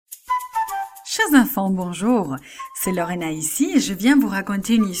Chers enfants, bonjour, c'est Lorena ici et je viens vous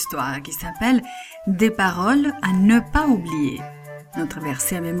raconter une histoire qui s'appelle « Des paroles à ne pas oublier ». Notre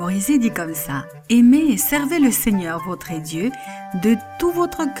verset à mémoriser dit comme ça « Aimez et servez le Seigneur votre Dieu de tout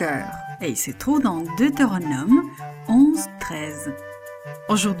votre cœur » et il se trouve dans Deutéronome 11:13.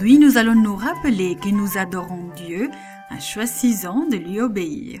 Aujourd'hui, nous allons nous rappeler que nous adorons Dieu en choisissant de lui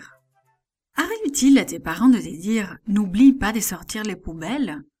obéir. Arrive-t-il à tes parents de te dire « N'oublie pas de sortir les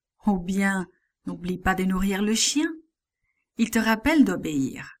poubelles » ou bien « N'oublie pas de nourrir le chien » Ils te rappellent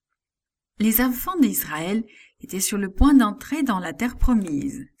d'obéir. Les enfants d'Israël étaient sur le point d'entrer dans la terre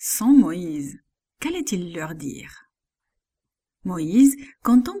promise, sans Moïse. Qu'allait-il leur dire? Moïse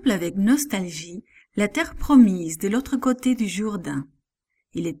contemple avec nostalgie la terre promise de l'autre côté du Jourdain.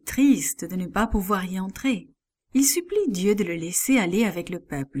 Il est triste de ne pas pouvoir y entrer. Il supplie Dieu de le laisser aller avec le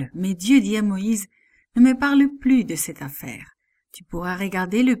peuple, mais Dieu dit à Moïse « Ne me parle plus de cette affaire. Tu pourras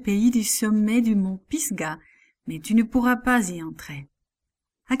regarder le pays du sommet du mont Pisga, mais tu ne pourras pas y entrer. »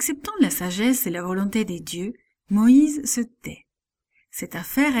 Acceptant la sagesse et la volonté des dieux, Moïse se tait. Cette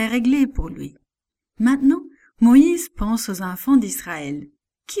affaire est réglée pour lui. Maintenant, Moïse pense aux enfants d'Israël.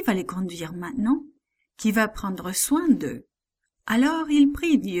 Qui va les conduire maintenant? Qui va prendre soin d'eux? Alors il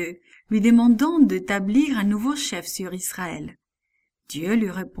prie Dieu, lui demandant d'établir un nouveau chef sur Israël. Dieu lui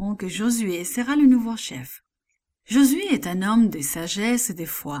répond que Josué sera le nouveau chef. Josué est un homme de sagesse et de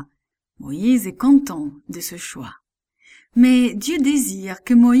foi. Moïse est content de ce choix. Mais Dieu désire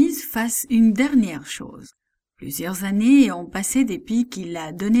que Moïse fasse une dernière chose. Plusieurs années ont passé depuis qu'il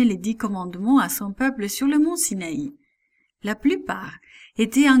a donné les 10 commandements à son peuple sur le mont Sinaï. La plupart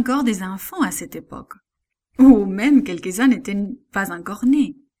étaient encore des enfants à cette époque, ou même quelques-uns n'étaient pas encore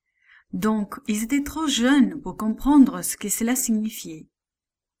nés. Donc, ils étaient trop jeunes pour comprendre ce que cela signifiait.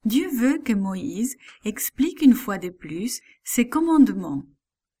 Dieu veut que Moïse explique une fois de plus ses commandements.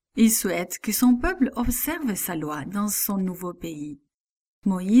 Il souhaite que son peuple observe sa loi dans son nouveau pays.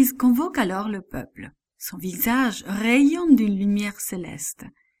 Moïse convoque alors le peuple. Son visage rayonne d'une lumière céleste.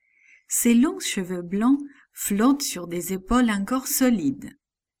 Ses longs cheveux blancs flottent sur des épaules encore solides.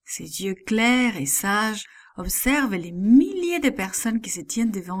 Ses yeux clairs et sages observent les milliers de personnes qui se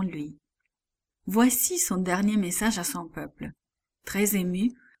tiennent devant lui. Voici son dernier message à son peuple. Très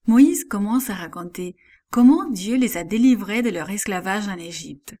ému, Moïse commence à raconter comment Dieu les a délivrés de leur esclavage en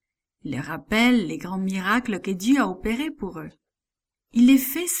Égypte. Il leur rappelle les grands miracles que Dieu a opérés pour eux. Il les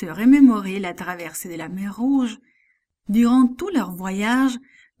fait se remémorer la traversée de la mer Rouge. Durant tout leur voyage,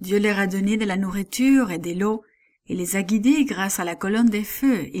 Dieu leur a donné de la nourriture et de l'eau et les a guidés grâce à la colonne de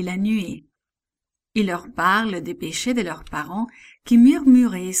feu et la nuée. Il leur parle des péchés de leurs parents qui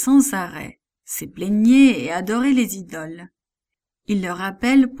murmuraient sans arrêt, se plaignaient et adoraient les idoles. Il leur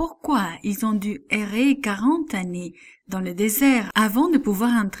rappelle pourquoi ils ont dû errer 40 années dans le désert avant de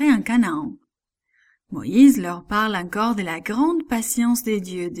pouvoir entrer en Canaan. Moïse leur parle encore de la grande patience de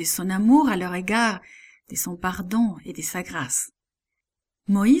Dieu, de son amour à leur égard, de son pardon et de sa grâce.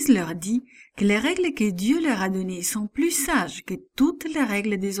 Moïse leur dit que les règles que Dieu leur a données sont plus sages que toutes les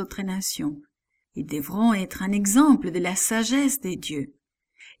règles des autres nations. Ils devront être un exemple de la sagesse de Dieu.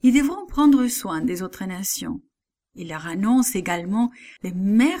 Ils devront prendre soin des autres nations. Il leur annonce également les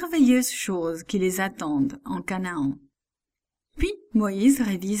merveilleuses choses qui les attendent en Canaan. Puis Moïse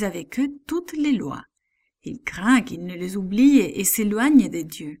révise avec eux toutes les lois. Il craint qu'ils ne les oublient et s'éloignent de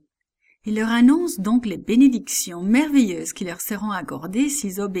Dieu. Il leur annonce donc les bénédictions merveilleuses qui leur seront accordées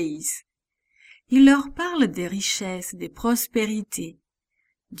s'ils obéissent. Il leur parle des richesses, des prospérités.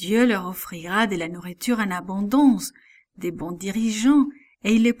 Dieu leur offrira de la nourriture en abondance, des bons dirigeants,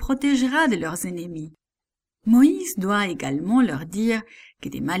 et il les protégera de leurs ennemis. Moïse doit également leur dire que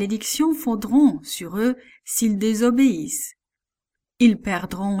des malédictions faudront sur eux s'ils désobéissent. Ils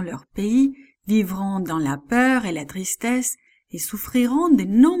perdront leur pays, vivront dans la peur et la tristesse et souffriront de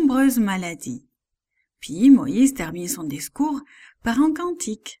nombreuses maladies. Puis Moïse termine son discours par un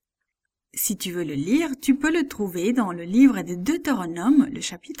cantique. Si tu veux le lire, tu peux le trouver dans le livre de Deutéronome, le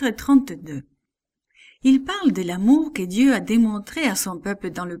chapitre 32. Il parle de l'amour que Dieu a démontré à son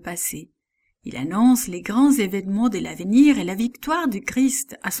peuple dans le passé. Il annonce les grands événements de l'avenir et la victoire du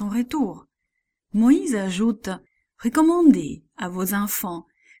Christ à son retour. Moïse ajoute « Recommandez à vos enfants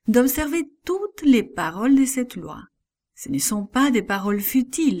d'observer toutes les paroles de cette loi. Ce ne sont pas des paroles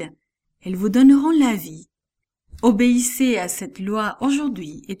futiles, elles vous donneront la vie. Obéissez à cette loi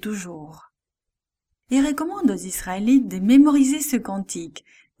aujourd'hui et toujours. » Il recommande aux Israélites de mémoriser ce cantique,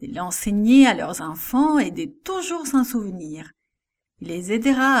 de l'enseigner à leurs enfants et de toujours s'en souvenir. Il les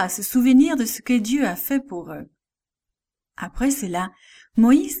aidera à se souvenir de ce que Dieu a fait pour eux. Après cela,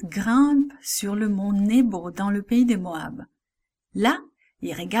 Moïse grimpe sur le mont Nebo dans le pays de Moab. Là,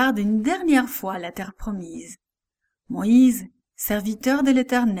 Il regarde une dernière fois la terre promise. Moïse, serviteur de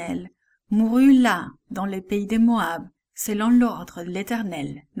l'Éternel, mourut là, dans le pays de Moab, selon l'ordre de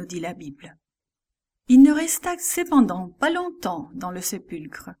l'Éternel, nous dit la Bible. Il ne resta cependant pas longtemps dans le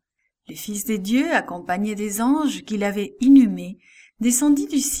sépulcre. Le Fils de Dieu, accompagné des anges qu'il avait inhumés, descendit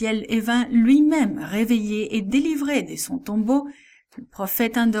du ciel et vint lui-même réveiller et délivrer de son tombeau le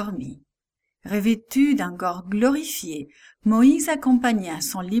prophète endormi. Revêtu d'un corps glorifié, Moïse accompagna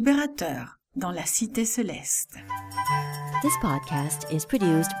son libérateur dans la cité céleste. This podcast is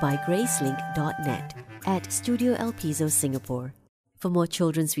produced by Gracelink.net at Studio El Piso, Singapore. For more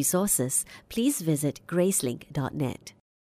children's resources, please visit Gracelink.net.